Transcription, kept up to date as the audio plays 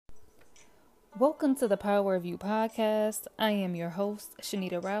Welcome to the Power of You podcast. I am your host,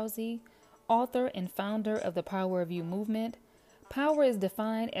 Shanita Rousey, author and founder of the Power of You movement. Power is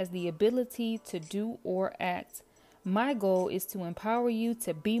defined as the ability to do or act. My goal is to empower you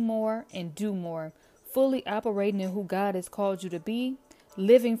to be more and do more, fully operating in who God has called you to be,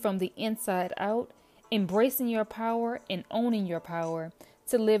 living from the inside out, embracing your power and owning your power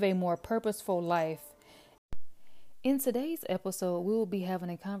to live a more purposeful life. In today's episode, we will be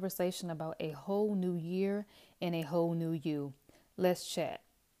having a conversation about a whole new year and a whole new you. Let's chat.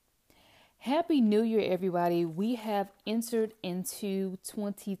 Happy New Year, everybody. We have entered into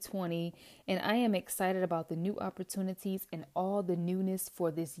 2020, and I am excited about the new opportunities and all the newness for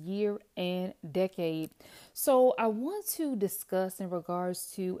this year and decade. So I want to discuss in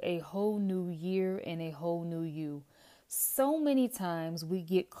regards to a whole new year and a whole new you. So many times we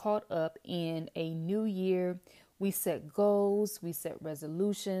get caught up in a new year. We set goals, we set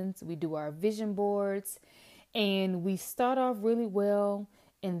resolutions, we do our vision boards, and we start off really well,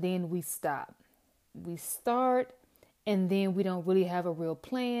 and then we stop. We start, and then we don't really have a real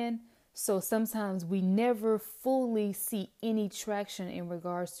plan. So sometimes we never fully see any traction in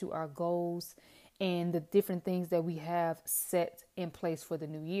regards to our goals and the different things that we have set in place for the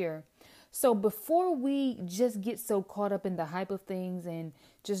new year. So before we just get so caught up in the hype of things and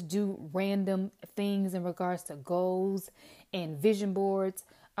just do random things in regards to goals and vision boards,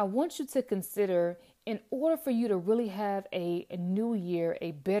 I want you to consider, in order for you to really have a new year,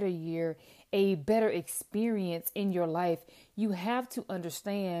 a better experience in your life, you have to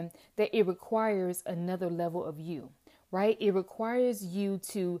understand that it requires another level of you, right? It requires you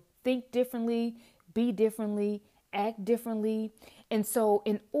to think differently, be differently, act differently. And so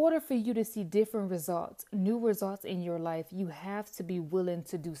in order for you to see different results, new results in your life, you have to be willing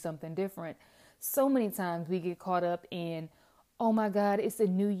to do something different. So many times we get caught up in, oh my God, it's a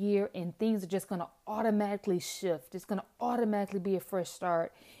new year and things are just going to automatically shift. It's going to automatically be a fresh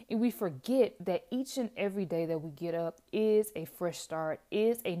start. And we forget that each and every day that we get up is a fresh start,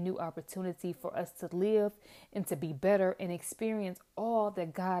 is a new opportunity for us to live and to be better and experience all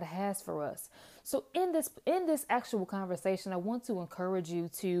that God has for us. So in this actual conversation, I want to encourage you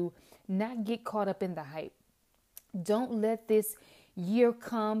to not get caught up in the hype. Don't let this year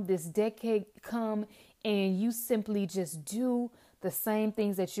come, this decade come, and you simply just do the same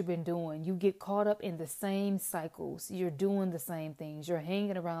things that you've been doing. You get caught up in the same cycles. You're doing the same things. You're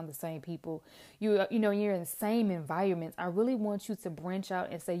hanging around the same people. You're in the same environments. I really want you to branch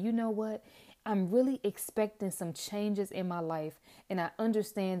out and say, you know what? I'm really expecting some changes in my life, and I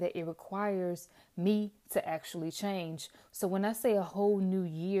understand that it requires me to actually change. So when I say a whole new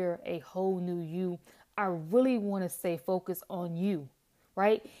year, a whole new you, I really want to stay focused on you,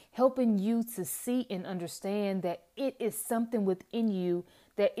 right? Helping you to see and understand that it is something within you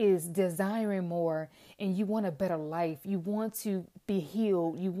that is desiring more, and you want a better life. You want to be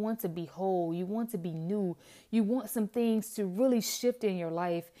healed. You want to be whole. You want to be new. You want some things to really shift in your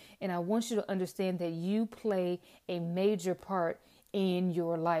life. And I want you to understand that you play a major part in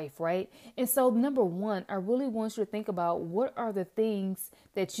your life, right? And so number one, I really want you to think about, what are the things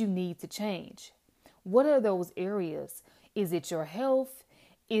that you need to change? What are those areas? Is it your health?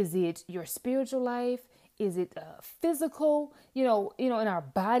 Is it your spiritual life? Is it physical? In our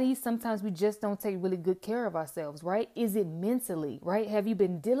bodies, sometimes we just don't take really good care of ourselves, right? Is it mentally, right? Have you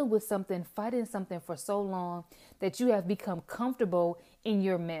been dealing with something, fighting something for so long that you have become comfortable in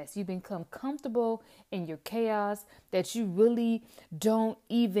your mess? You've become comfortable in your chaos, that you really don't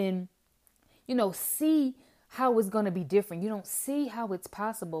even, see how it's going to be different. You don't see how it's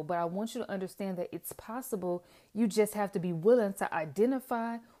possible, but I want you to understand that it's possible. You just have to be willing to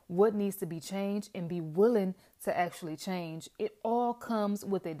identify what needs to be changed and be willing to actually change. It all comes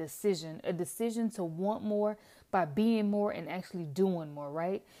with a decision to want more by being more and actually doing more,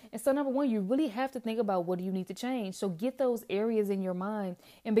 right? And so number one, you really have to think about, what do you need to change? So get those areas in your mind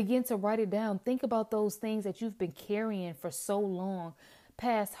and begin to write it down. Think about those things that you've been carrying for so long,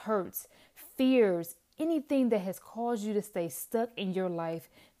 past hurts, fears, anything that has caused you to stay stuck in your life.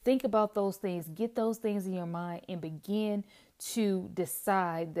 Think about those things, get those things in your mind, and begin to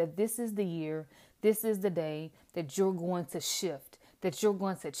decide that this is the year, this is the day that you're going to shift, that you're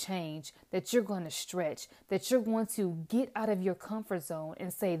going to change, that you're going to stretch, that you're going to get out of your comfort zone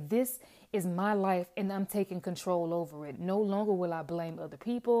and say, this is my life and I'm taking control over it. No longer will I blame other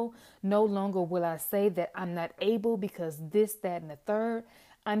people. No longer will I say that I'm not able because this, that, and the third.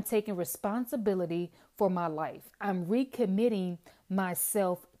 I'm taking responsibility for my life. I'm recommitting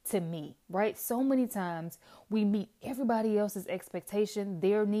myself to me, right? So many times we meet everybody else's expectation,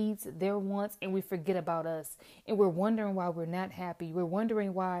 their needs, their wants, and we forget about us. And we're wondering why we're not happy. We're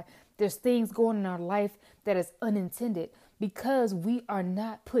wondering why there's things going in our life that is unintended because we are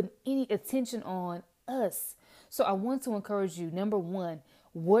not putting any attention on us. So I want to encourage you, number one,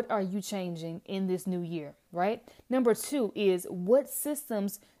 what are you changing in this new year, right? Number two is what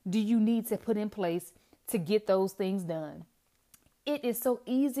systems do you need to put in place to get those things done? It is so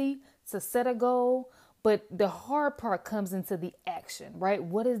easy to set a goal, but the hard part comes into the action, right?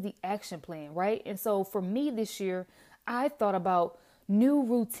 What is the action plan, right? And so for me this year, I thought about new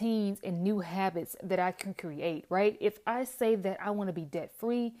routines and new habits that I can create, right? If I say that I want to be debt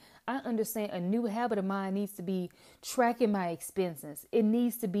free, I understand a new habit of mine needs to be tracking my expenses. It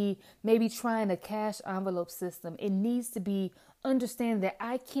needs to be maybe trying a cash envelope system. It needs to be understand that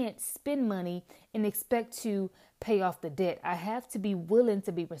I can't spend money and expect to pay off the debt. I have to be willing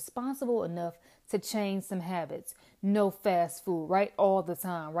to be responsible enough to change some habits. No fast food, right? All the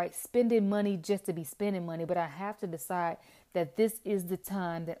time, right? Spending money just to be spending money, but I have to decide that this is the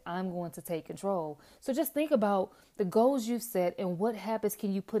time that I'm going to take control. So just think about the goals you've set and what habits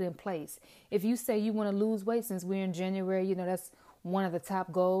can you put in place. If you say you want to lose weight, since we're in January, that's one of the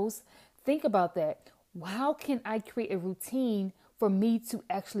top goals. Think about that. How can I create a routine for me to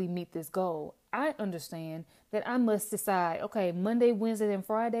actually meet this goal? I understand that I must decide, okay, Monday, Wednesday, and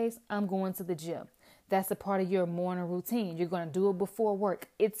Fridays, I'm going to the gym. That's a part of your morning routine. You're going to do it before work.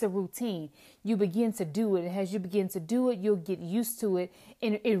 It's a routine. You begin to do it. And as you begin to do it, you'll get used to it.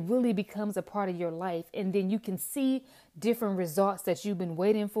 And it really becomes a part of your life. And then you can see different results that you've been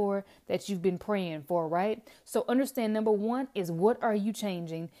waiting for, that you've been praying for, right? So understand, number one is what are you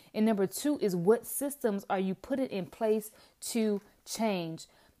changing? And number two is what systems are you putting in place to change?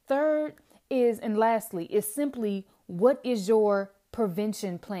 Third is, and lastly, is simply what is your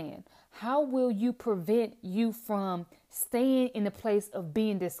prevention plan? How will you prevent you from staying in a place of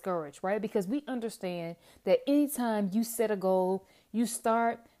being discouraged, right? Because we understand that anytime you set a goal, you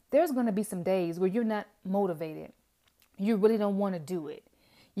start, there's going to be some days where you're not motivated. You really don't want to do it.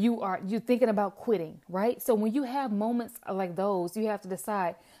 You're thinking about quitting, right? So when you have moments like those, you have to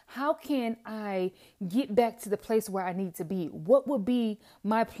decide, how can I get back to the place where I need to be? What would be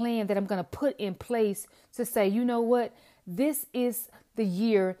my plan that I'm going to put in place to say, you know what? This is the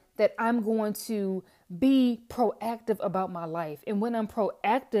year that I'm going to be proactive about my life. And when I'm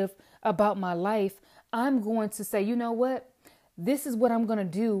proactive about my life, I'm going to say, you know what? This is what I'm going to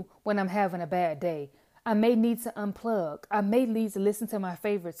do when I'm having a bad day. I may need to unplug. I may need to listen to my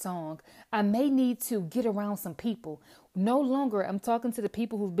favorite song. I may need to get around some people. No longer, I'm talking to the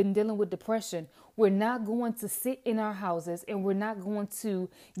people who've been dealing with depression. We're not going to sit in our houses and we're not going to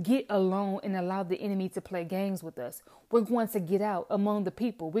get alone and allow the enemy to play games with us. We're going to get out among the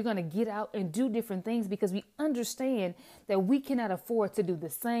people. We're going to get out and do different things because we understand that we cannot afford to do the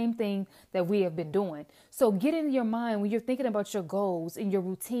same thing that we have been doing. So get in your mind when you're thinking about your goals and your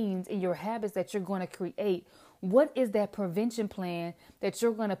routines and your habits that you're going to create. What is that prevention plan that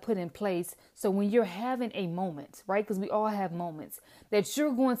you're going to put in place so when you're having a moment, right? Because we all have moments that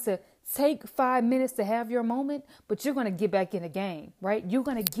you're going to take 5 minutes to have your moment, but you're going to get back in the game, right? You're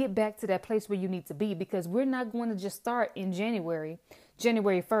going to get back to that place where you need to be because we're not going to just start in January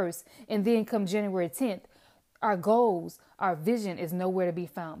 1st, and then come January 10th. Our goals, our vision is nowhere to be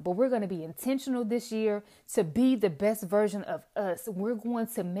found, but we're going to be intentional this year to be the best version of us. We're going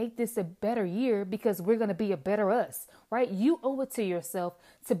to make this a better year because we're going to be a better us, right? You owe it to yourself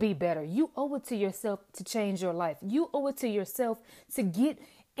to be better. You owe it to yourself to change your life. You owe it to yourself to get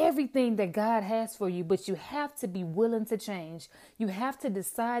everything that God has for you, but you have to be willing to change. You have to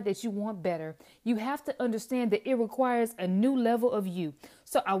decide that you want better. You have to understand that it requires a new level of you.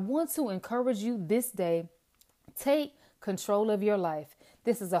 So I want to encourage you this day. Take control of your life.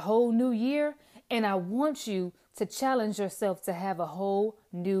 This is a whole new year, and I want you to challenge yourself to have a whole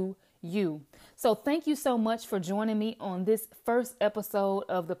new you. So thank you so much for joining me on this first episode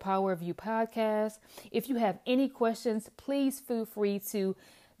of the Power of You podcast. If you have any questions, please feel free to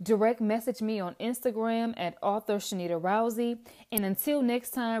direct message me on Instagram at author Shanita Rousey. And until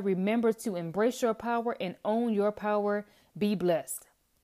next time, remember to embrace your power and own your power. Be blessed.